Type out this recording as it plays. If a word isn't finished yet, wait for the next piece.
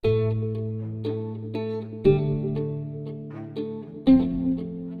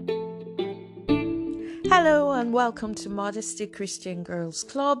welcome to Modesty Christian Girls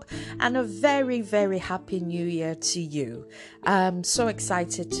Club and a very, very happy new year to you. I'm so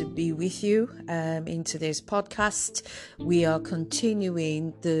excited to be with you in today's podcast. We are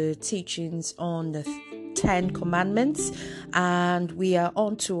continuing the teachings on the 10 commandments and we are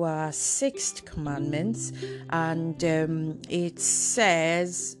on to our 6th commandment, and it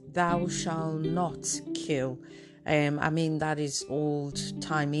says, "Thou shalt not kill." That is old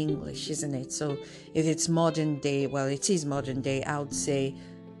time English, isn't it? So if it's modern day, well, it is modern day, I would say,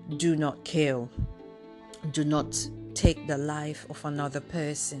 do not kill. Do not take the life of another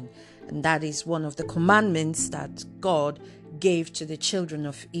person. And that is one of the commandments that God gave to the children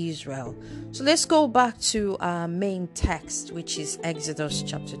of Israel. So let's go back to our main text, which is Exodus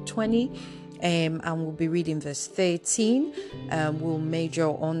chapter 20. And we'll be reading verse 13. We'll major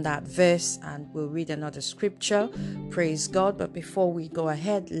on that verse and we'll read another scripture. Praise God. But before we go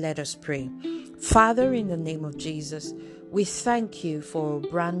ahead, let us pray. Father, in the name of Jesus, we thank you for a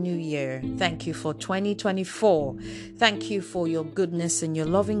brand new year. Thank you for 2024. Thank you for your goodness and your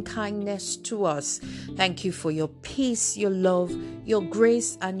loving kindness to us. Thank you for your peace, your love, your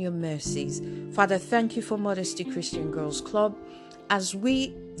grace, and your mercies. Father, thank you for Modesty Christian Girls Club. As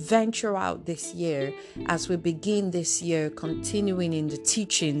we venture out this year, as we begin this year, continuing in the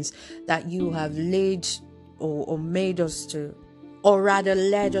teachings that you have laid or made us to, or rather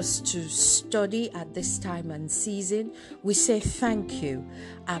led us to study at this time and season, we say thank you.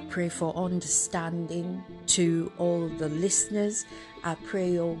 I pray for understanding to all the listeners. I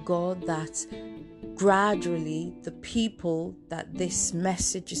pray, oh God, that gradually the people that this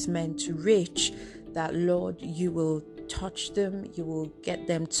message is meant to reach, that Lord, you will touch them, you will get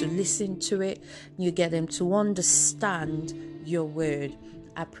them to listen to it, you get them to understand your word.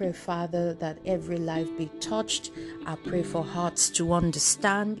 I pray, Father, that every life be touched. I pray for hearts to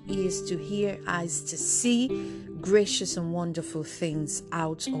understand, ears to hear, eyes to see gracious and wonderful things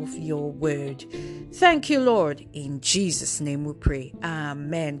out of your word. Thank you, Lord. In Jesus' name we pray.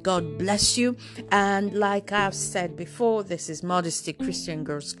 Amen. God bless you. And like I've said before, this is Modesty Christian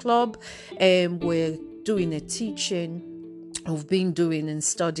Girls Club, and we're doing a teaching. We've been doing and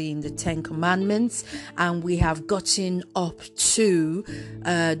studying the 10 commandments, and we have gotten up to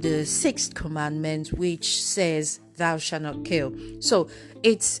the 6th commandment, which says, "Thou shalt not kill." So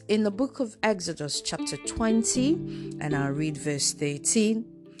it's in the book of Exodus chapter 20, and I'll read verse 13.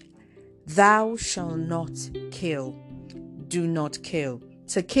 "Thou shalt not kill." Do not kill.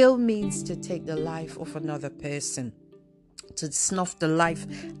 To kill means to take the life of another person, to snuff the life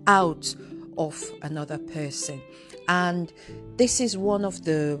out of another person. And this is one of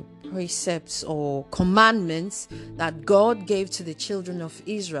the precepts or commandments that God gave to the children of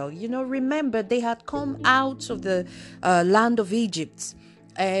Israel. Remember, they had come out of the land of Egypt.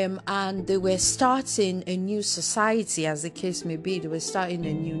 And they were starting a new society, as the case may be. They were starting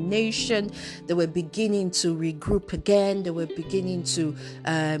a new nation. They were beginning to regroup again. They were beginning to,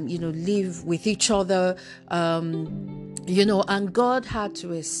 live with each other. And God had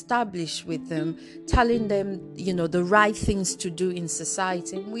to establish with them, telling them, the right things to do in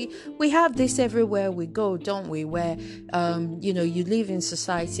society. And we have this everywhere we go, don't we? Where, you live in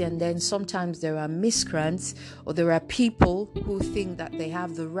society, and then sometimes there are miscreants, or there are people who think that they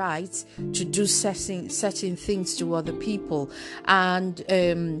have the right to do certain things to other people. And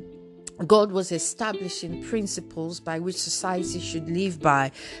God was establishing principles by which society should live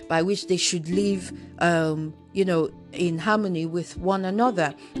by which they should live, in harmony with one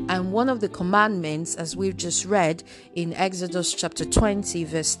another. And one of the commandments, as we've just read in Exodus chapter 20,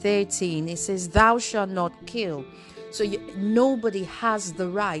 verse 13, it says, "Thou shalt not kill." So nobody has the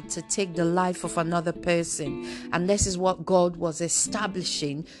right to take the life of another person. And this is what God was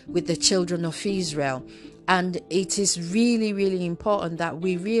establishing with the children of Israel. And it is really, really important that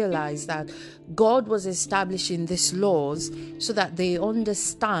we realize that God was establishing these laws so that they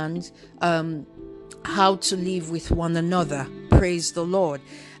understand how to live with one another. Praise the Lord.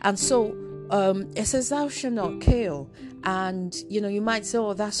 And so it says, "Thou shalt not kill." And you might say,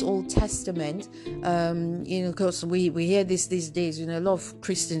 "Oh, that's Old Testament," because we hear this these days. A lot of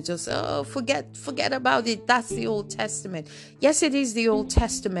Christians just say, "Oh, forget about it. That's the Old Testament." Yes, it is the Old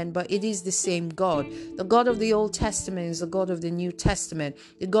Testament, but it is the same God. The God of the Old Testament is the God of the New Testament.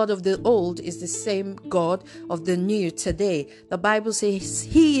 The God of the Old is the same God of the New today. The Bible says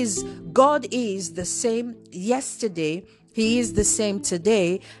God is the same yesterday, He is the same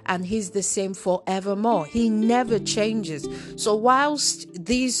today, and He's the same forevermore. He never changes. So whilst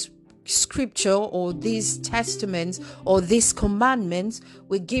these scripture or these testaments or these commandments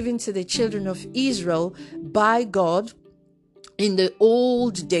were given to the children of Israel by God, in the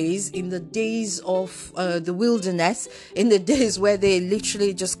old days, in the days of the wilderness, in the days where they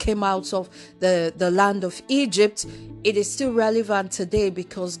literally just came out of the land of Egypt, it is still relevant today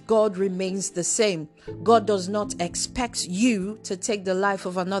because God remains the same. God does not expect you to take the life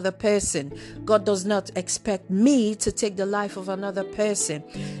of another person. God does not expect me to take the life of another person.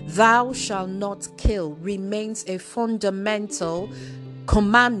 Thou shalt not kill remains a fundamental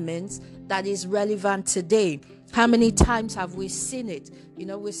commandment that is relevant today. How many times have we seen it?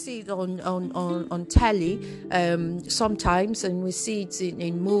 We see it on telly sometimes, and we see it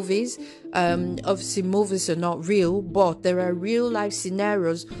in movies. Obviously, movies are not real, but there are real life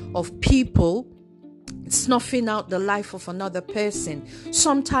scenarios of people snuffing out the life of another person,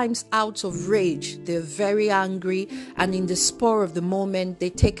 sometimes out of rage. They're very angry, and in the spur of the moment they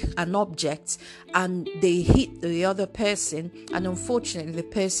take an object and they hit the other person, and unfortunately the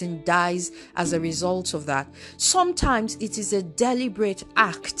person dies as a result of that. Sometimes it is a deliberate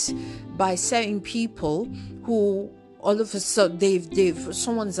act by certain people who all of a sudden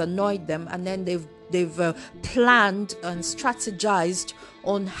someone's annoyed them, and then they've planned and strategized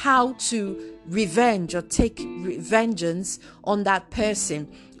on how to revenge or take vengeance on that person.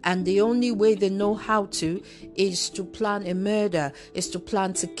 And the only way they know how to is to plan a murder, is to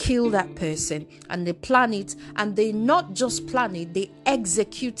plan to kill that person. And they plan it, and they not just plan it, they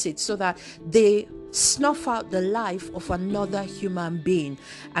execute it so that they snuff out the life of another human being.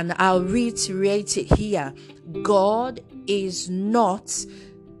 And I'll reiterate it here. God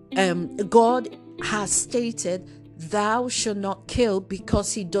has stated, thou shalt not kill,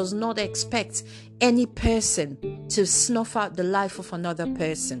 because he does not expect any person to snuff out the life of another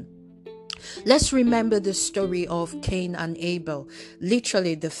person. Let's remember the story of Cain and Abel,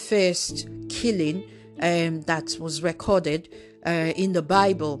 literally the first killing that was recorded in the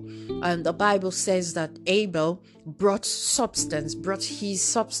Bible. And the Bible says that Abel brought his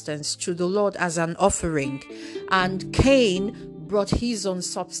substance to the Lord as an offering, and Cain brought his own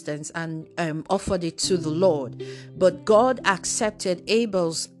substance and offered it to the Lord. But God accepted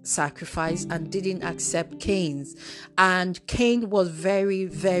Abel's sacrifice and didn't accept Cain's. And Cain was very,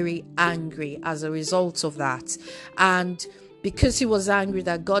 very angry as a result of that. And because he was angry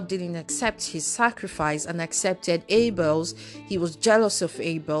that God didn't accept his sacrifice and accepted Abel's, he was jealous of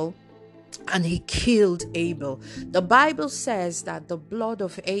Abel, and he killed Abel. The Bible says that the blood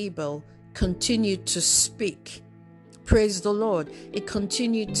of Abel continued to speak. Praise the Lord. It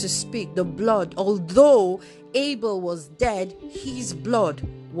continued to speak. The blood, although Abel was dead, his blood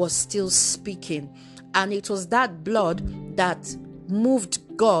was still speaking. And it was that blood that moved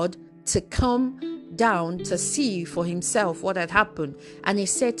God to come down to see for himself what had happened. And he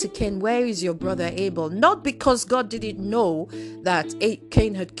said to Cain, where is your brother Abel? Not because God didn't know that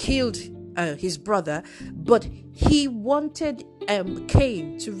Cain had killed his brother, but he wanted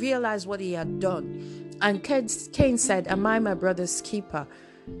Cain to realize what he had done. And Cain said, am I my brother's keeper?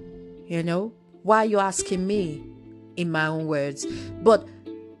 Why are you asking me in my own words? But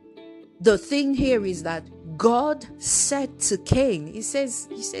the thing here is that God said to Cain, he says,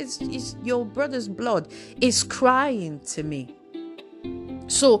 your brother's blood is crying to me.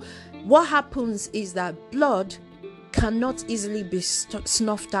 So what happens is that blood cannot easily be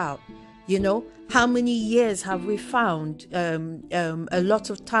snuffed out. How many years have we found a lot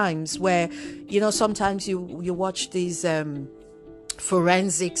of times where, sometimes you watch these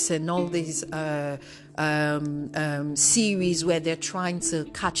forensics and all these series where they're trying to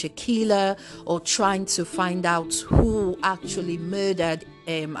catch a killer or trying to find out who actually murdered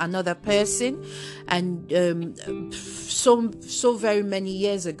another person. And so very many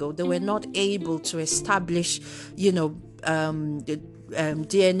years ago, they were not able to establish,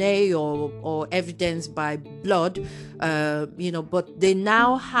 DNA or evidence by blood, but they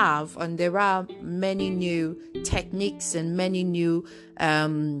now have, and there are many new techniques and many new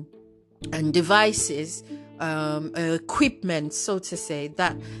and devices, equipment, so to say,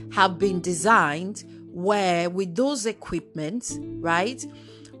 that have been designed where with those equipment, right,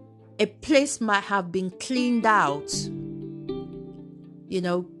 a place might have been cleaned out,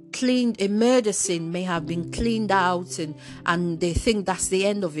 a murder scene may have been cleaned out, and they think that's the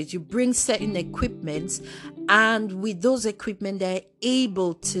end of it. You bring certain equipment, and with those equipment they're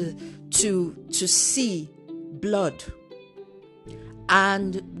able to see blood,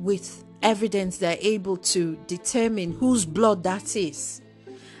 and with evidence they're able to determine whose blood that is.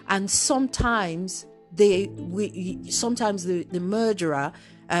 And sometimes the murderer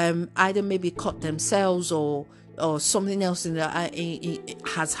either maybe cut themselves or something else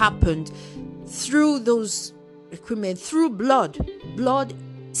has happened through those equipment, through blood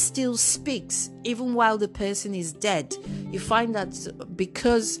still speaks even while the person is dead. You find that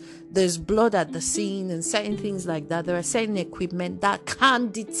because there's blood at the scene and certain things like that, there are certain equipment that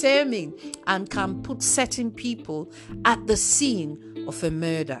can determine and can put certain people at the scene of a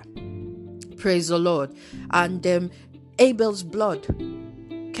murder. Praise the Lord. And Abel's blood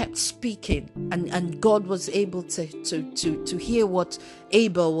kept speaking, and God was able to hear what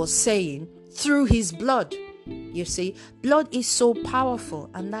Abel was saying through his blood. You see, blood is so powerful,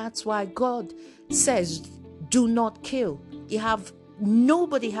 and that's why God says, do not kill.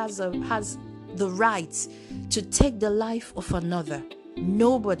 Nobody has the right to take the life of another.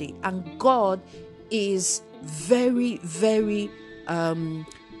 Nobody. And God is very, very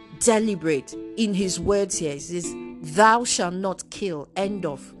deliberate in his words here. He says, thou shalt not kill. End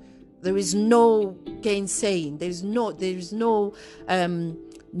of. There is no gainsaying. There is no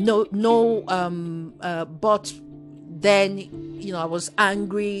but then I was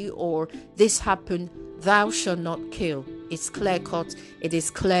angry or this happened. Thou shalt not kill. It's clear cut. It is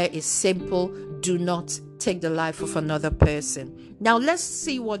clear. It's simple. Do not take the life of another person. Now let's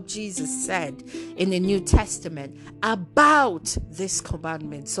see what Jesus said in the New Testament about this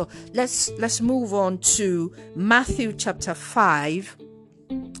commandment. So let's move on to Matthew chapter 5,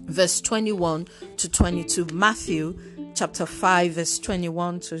 verse 21 to 22. Matthew chapter 5, verse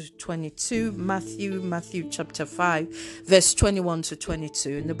 21 to 22. Matthew chapter 5, verse 21 to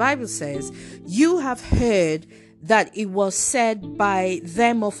 22. And the Bible says, you have heard that it was said by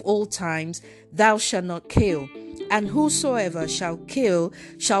them of old times, thou shalt not kill, and whosoever shall kill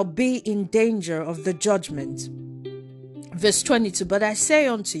shall be in danger of the judgment. Verse 22, but I say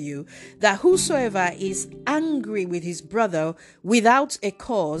unto you that whosoever is angry with his brother without a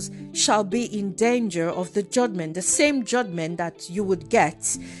cause shall be in danger of the judgment. The same judgment that you would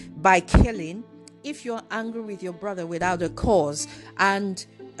get by killing if you're angry with your brother without a cause. And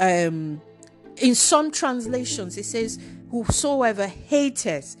in some translations it says whosoever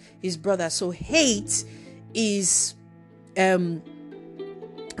hateth his brother. So hate is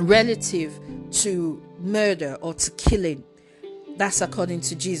relative to murder or to killing. That's according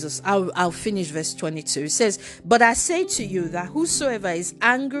to Jesus. I'll finish verse 22. It says, but I say to you that whosoever is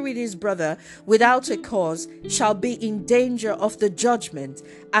angry with his brother without a cause shall be in danger of the judgment,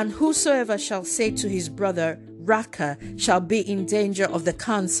 and whosoever shall say to his brother, Raka, shall be in danger of the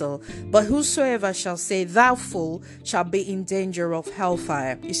council, but whosoever shall say, thou fool, shall be in danger of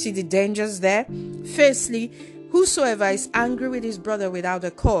hellfire. You see the dangers there? Firstly, whosoever is angry with his brother without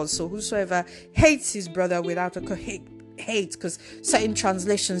a cause. So whosoever hates his brother without a cause, hate, because certain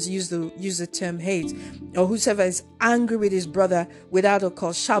translations use the term hate, or whosoever is angry with his brother without a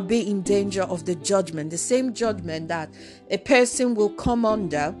cause shall be in danger of the judgment. The same judgment that a person will come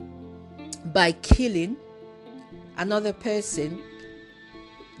under by killing another person,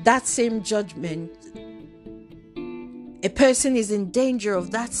 that same judgment, a person is in danger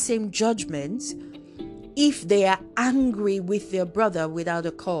of that same judgment if they are angry with their brother without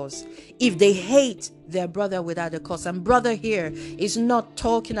a cause, if they hate their brother without a cause. And brother here is not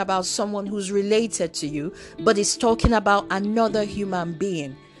talking about someone who's related to you, but is talking about another human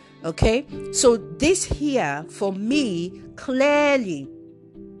being. Okay, so this here for me clearly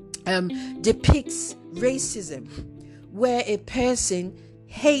depicts racism, where a person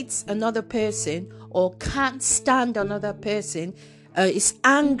hates another person or can't stand another person, is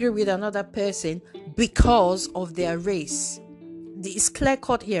angry with another person because of their race. It's clear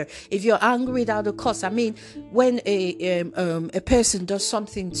cut here. If you're angry without a cause, I mean, when a person does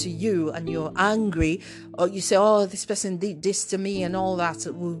something to you and you're angry, or you say, "Oh, this person did this to me," and all that,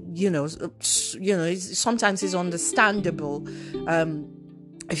 sometimes it's understandable.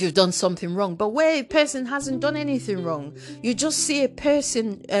 If you've done something wrong, but where a person hasn't done anything wrong, you just see a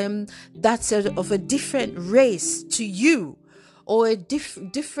person that's of a different race to you, or a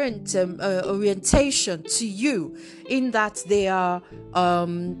different orientation to you, in that they are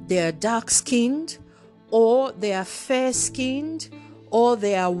dark skinned, or they are fair skinned, or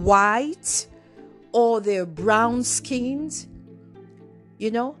they are white, or they're brown skinned,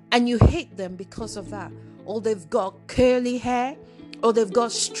 and you hate them because of that, or they've got curly hair, or they've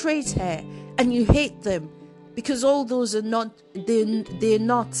got straight hair, and you hate them because all those are not, they're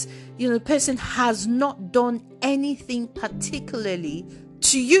not, the person has not done anything particularly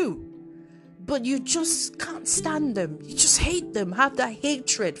to you, but you just can't stand them. You just hate them, have that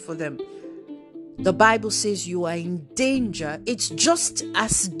hatred for them. The Bible says you are in danger. It's just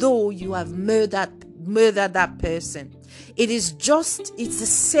as though you have murdered that person. It's the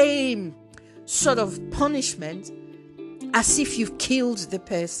same sort of punishment as if you've killed the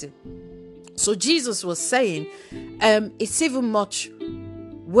person. So Jesus was saying, it's even much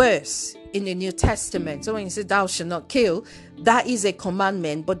worse in the New Testament. So when you say thou shalt not kill, that is a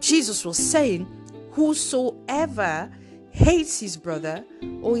commandment. But Jesus was saying, whosoever hates his brother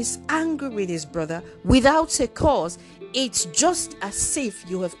or is angry with his brother without a cause, it's just as if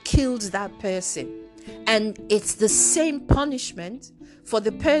you have killed that person. And it's the same punishment for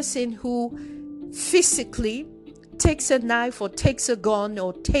the person who physically takes a knife or takes a gun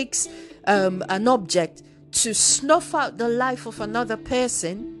or takes an object to snuff out the life of another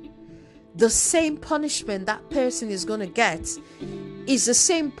person. The same punishment that person is going to get is the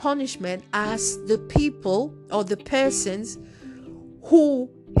same punishment as the people or the persons who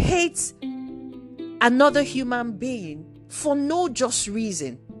hate another human being for no just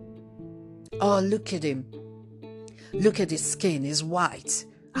reason. Oh, look at him. Look at his skin. He's white.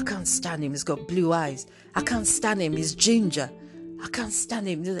 I can't stand him. He's got blue eyes. I can't stand him. He's ginger. I can't stand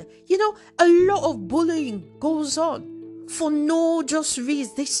him. You know, a lot of bullying goes on for no just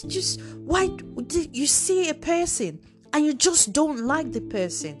reason. This just, why you see a person and you just don't like the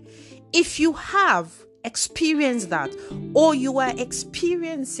person. If you have experienced that or you are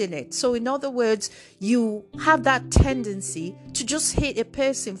experiencing it, so in other words, you have that tendency to just hate a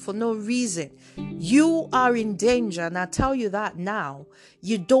person for no reason, you are in danger. And I tell you that now.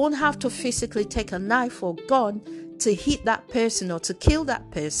 You don't have to physically take a knife or gun to hit that person or to kill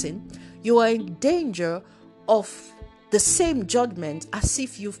that person. You are in danger of the same judgment as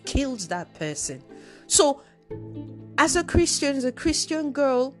if you've killed that person. So as a Christian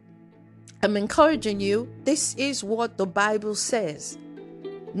girl, I'm encouraging you, this is what the Bible says.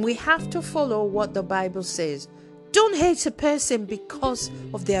 We have to follow what the Bible says. Don't hate a person because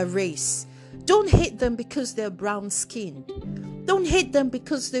of their race. Don't hate them because they're brown skinned. Don't hate them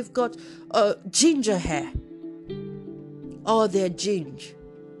because they've got ginger hair. Or they're ginger.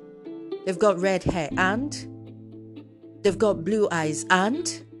 They've got red hair and they've got blue eyes and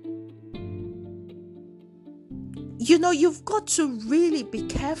you know, you've got to really be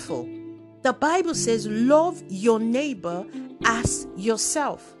careful. The Bible says, love your neighbor as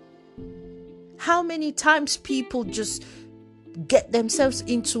yourself. How many times people just get themselves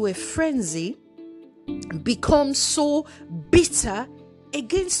into a frenzy, become so bitter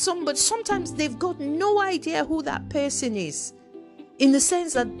against somebody. Sometimes they've got no idea who that person is, in the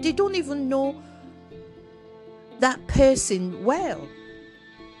sense that they don't even know that person well.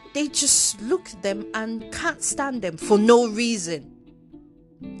 They just look at them and can't stand them for no reason.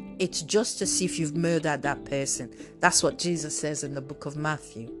 It's just as if you've murdered that person. That's what Jesus says in the book of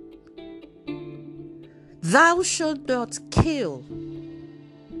Matthew. Thou shalt not kill.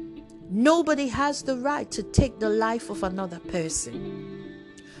 Nobody has the right to take the life of another person.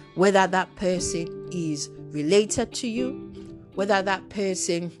 Whether that person is related to you, whether that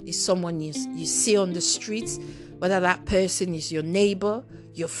person is someone you see on the streets, whether that person is your neighbor,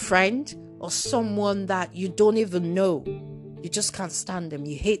 your friend, or someone that you don't even know. You just can't stand them.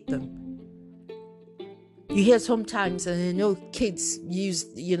 You hate them. You hear sometimes, and I know kids use,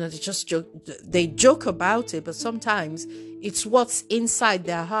 they joke about it, but sometimes it's what's inside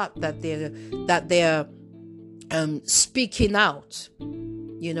their heart that they're speaking out.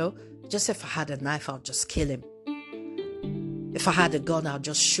 You know, just if I had a knife, I'll just kill him. If I had a gun, I'll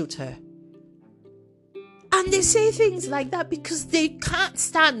just shoot her. And they say things like that because they can't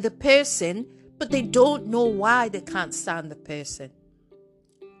stand the person, but they don't know why they can't stand the person.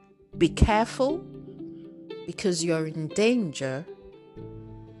 Be careful, because you're in danger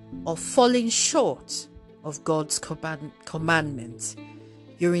of falling short of God's commandments.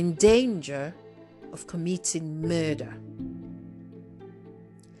 You're in danger of committing murder.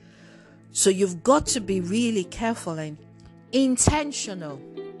 So you've got to be really careful and intentional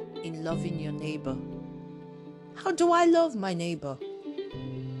in loving your neighbor. How do I love my neighbor?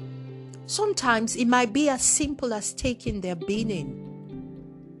 Sometimes it might be as simple as taking their bin in.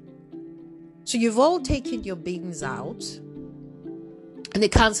 So you've all taken your bins out, and the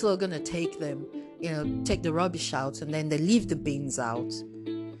council are going to take them, take the rubbish out, and then they leave the bins out.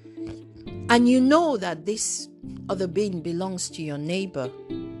 And you know that this other bin belongs to your neighbor.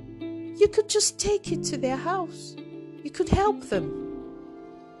 You could just take it to their house. You could help them.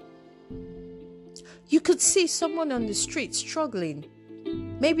 You could see someone on the street struggling.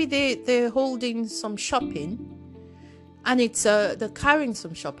 Maybe they're holding some shopping, and they're carrying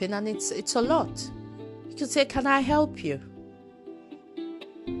some shopping, and it's a lot. You could say, "Can I help you?"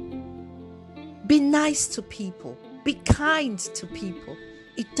 Be nice to people. Be kind to people.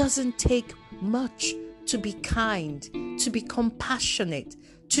 It doesn't take much to be kind, to be compassionate,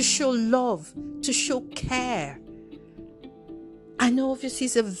 to show love, to show care. I know obviously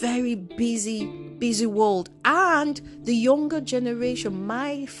it's a very busy busy world. And the younger generation,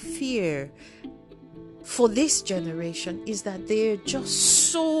 my fear for this generation is that they're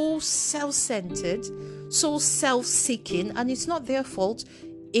just so self-centered, so self-seeking, and it's not their fault.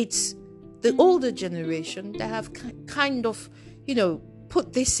 It's the older generation that have kind of,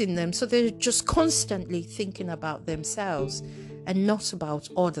 put this in them. So they're just constantly thinking about themselves and not about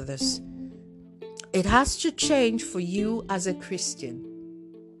others. It has to change for you as a Christian.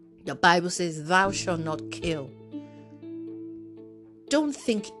 The Bible says, thou shalt not kill. Don't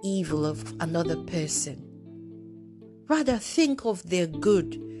think evil of another person. Rather, think of their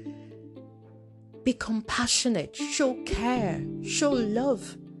good. Be compassionate. Show care. Show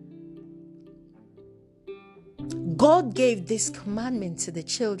love. God gave this commandment to the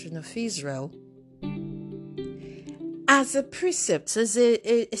children of Israel as a precept, as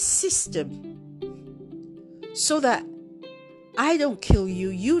a system, so that I don't kill you,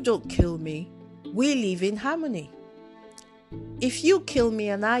 you don't kill me, we live in harmony. If you kill me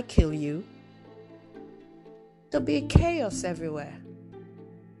and I kill you, there'll be chaos everywhere.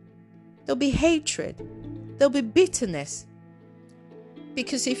 There'll be hatred. There'll be bitterness.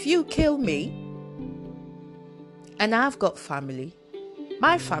 Because if you kill me, and I've got family,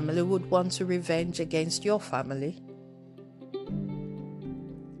 my family would want to revenge against your family.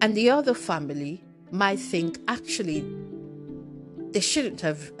 And the other family might think, actually, they shouldn't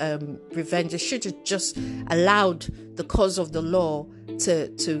have revenge. They should have just allowed the cause of the law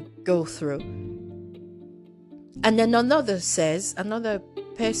to go through. And then another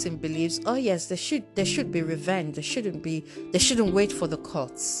person believes, oh yes, there should be revenge. They shouldn't wait for the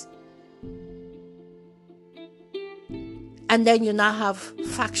courts. And then you now have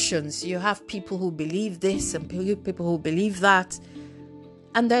factions. You have people who believe this and people who believe that.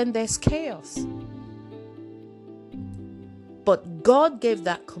 And then there's chaos. But God gave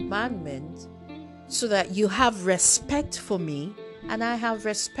that commandment so that you have respect for me and I have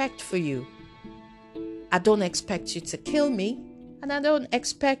respect for you. I don't expect you to kill me, and I don't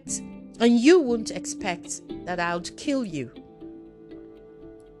expect, and you won't expect that I would kill you.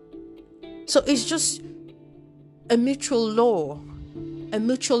 So it's just a mutual law, a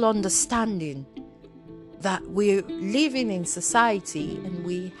mutual understanding that we're living in society and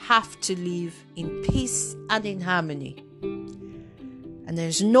we have to live in peace and in harmony. And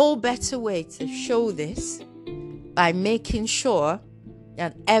there's no better way to show this by making sure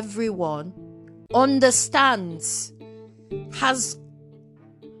that everyone understands, has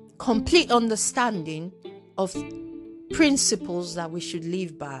complete understanding of principles that we should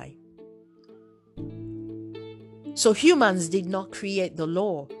live by. So humans did not create the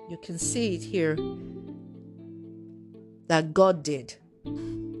law. You can see it here that God did.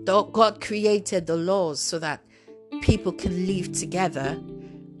 God created the laws so that people can live together,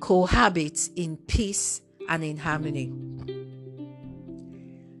 cohabit in peace and in harmony.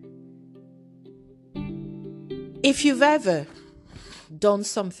 If you've ever done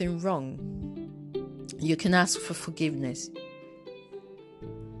something wrong, you can ask for forgiveness.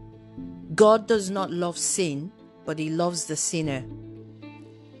 God does not love sin, but He loves the sinner.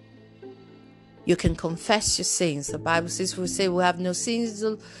 You can confess your sins. The Bible says we say we have no sins,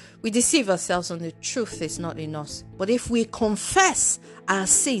 we deceive ourselves and the truth is not in us. But if we confess our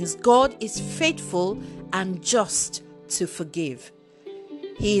sins, God is faithful and just to forgive.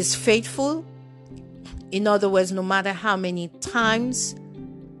 He is faithful. In other words, no matter how many times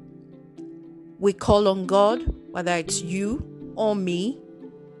we call on God, whether it's you or me,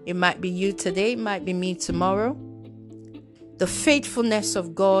 it might be you today, it might be me tomorrow. The faithfulness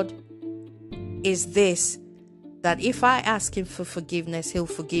of God is this, that if I ask Him for forgiveness, He'll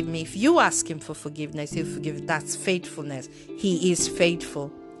forgive me. If you ask Him for forgiveness, He'll forgive. That's faithfulness. He is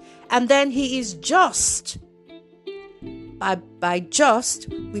faithful. And then He is just. By just,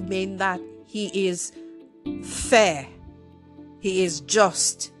 we mean that He is fair. He is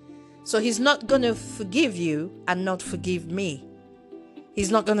just. So He's not going to forgive you and not forgive me. He's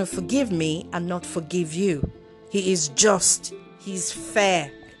not going to forgive me and not forgive you. He is just. He's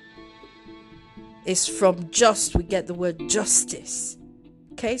fair. It's from just we get the word justice.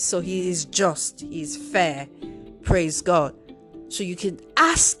 Okay, so He is just. He is fair. Praise God. So you can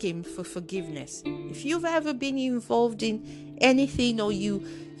ask Him for forgiveness. If you've ever been involved in anything, or you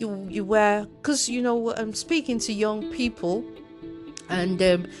were, because I'm speaking to young people, and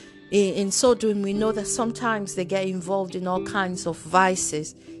in so doing, we know that sometimes they get involved in all kinds of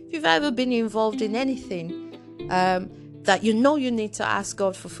vices. If you've ever been involved in anything that you need to ask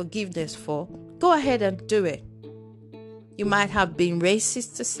God for forgiveness for, go ahead and do it. You might have been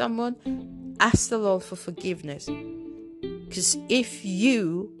racist to someone. Ask the Lord for forgiveness. Because if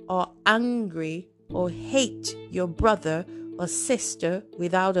you are angry or hate your brother or sister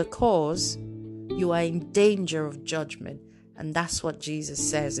without a cause, you are in danger of judgment. And that's what Jesus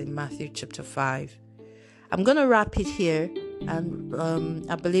says in Matthew chapter 5. I'm going to wrap it here. And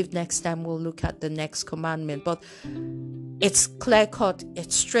I believe next time we'll look at the next commandment. But it's clear-cut.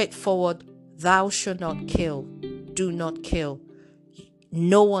 It's straightforward. Thou shalt not kill. Do not kill.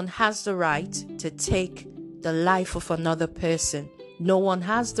 No one has the right to take the life of another person. No one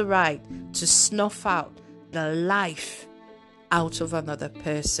has the right to snuff out the life out of another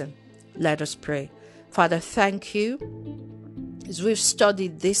person. Let us pray. Father, thank you. As we've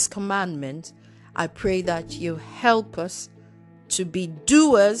studied this commandment, I pray that you help us to be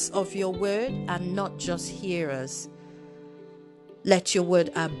doers of your word and not just hearers. Let your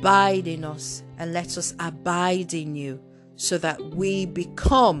word abide in us and let us abide in you so that we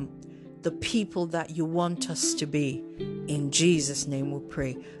become the people that you want us to be. In Jesus' name we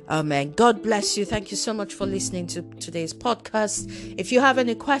pray. Amen. God bless you. Thank you so much for listening to today's podcast. If you have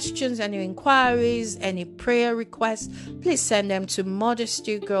any questions, any inquiries, any prayer requests, please send them to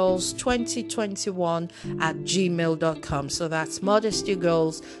modestygirls2021@gmail.com. So that's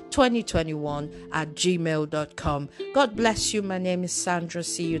modestygirls2021@gmail.com. God bless you. My name is Sandra.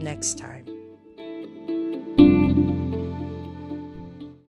 See you next time.